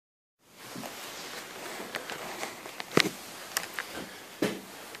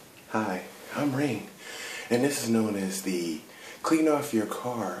Hi, I'm Rain, and this is known as the Clean Off Your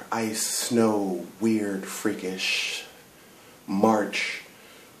Car Ice, Snow, Weird, Freakish March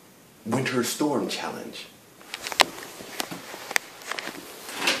Winter Storm Challenge.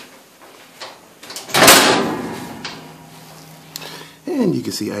 And you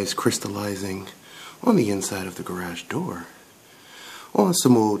can see ice crystallizing on the inside of the garage door on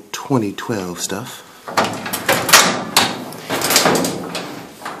some old 2012 stuff.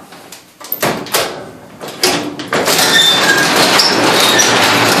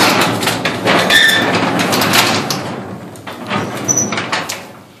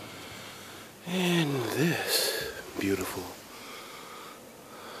 And this beautiful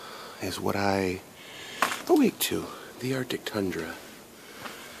is what I awake to, the Arctic tundra.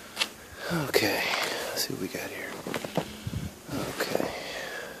 Okay, let's see what we got here. Okay.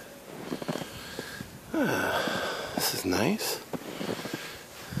 This is nice.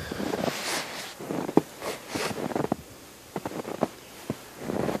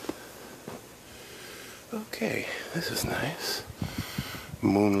 Okay, this is nice.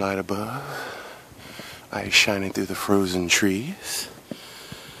 Moonlight above. Ice shining through the frozen trees.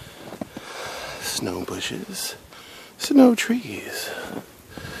 Snow bushes. Snow trees.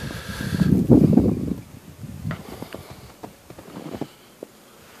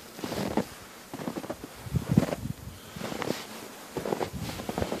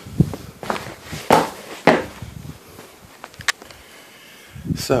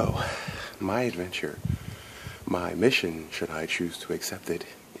 So, my adventure, my mission, should I choose to accept it,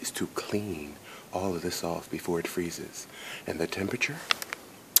 is to clean all of this off before it freezes. And the temperature?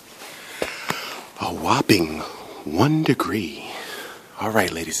 A whopping 1 degree. All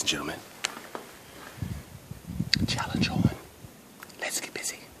right, ladies and gentlemen. Challenge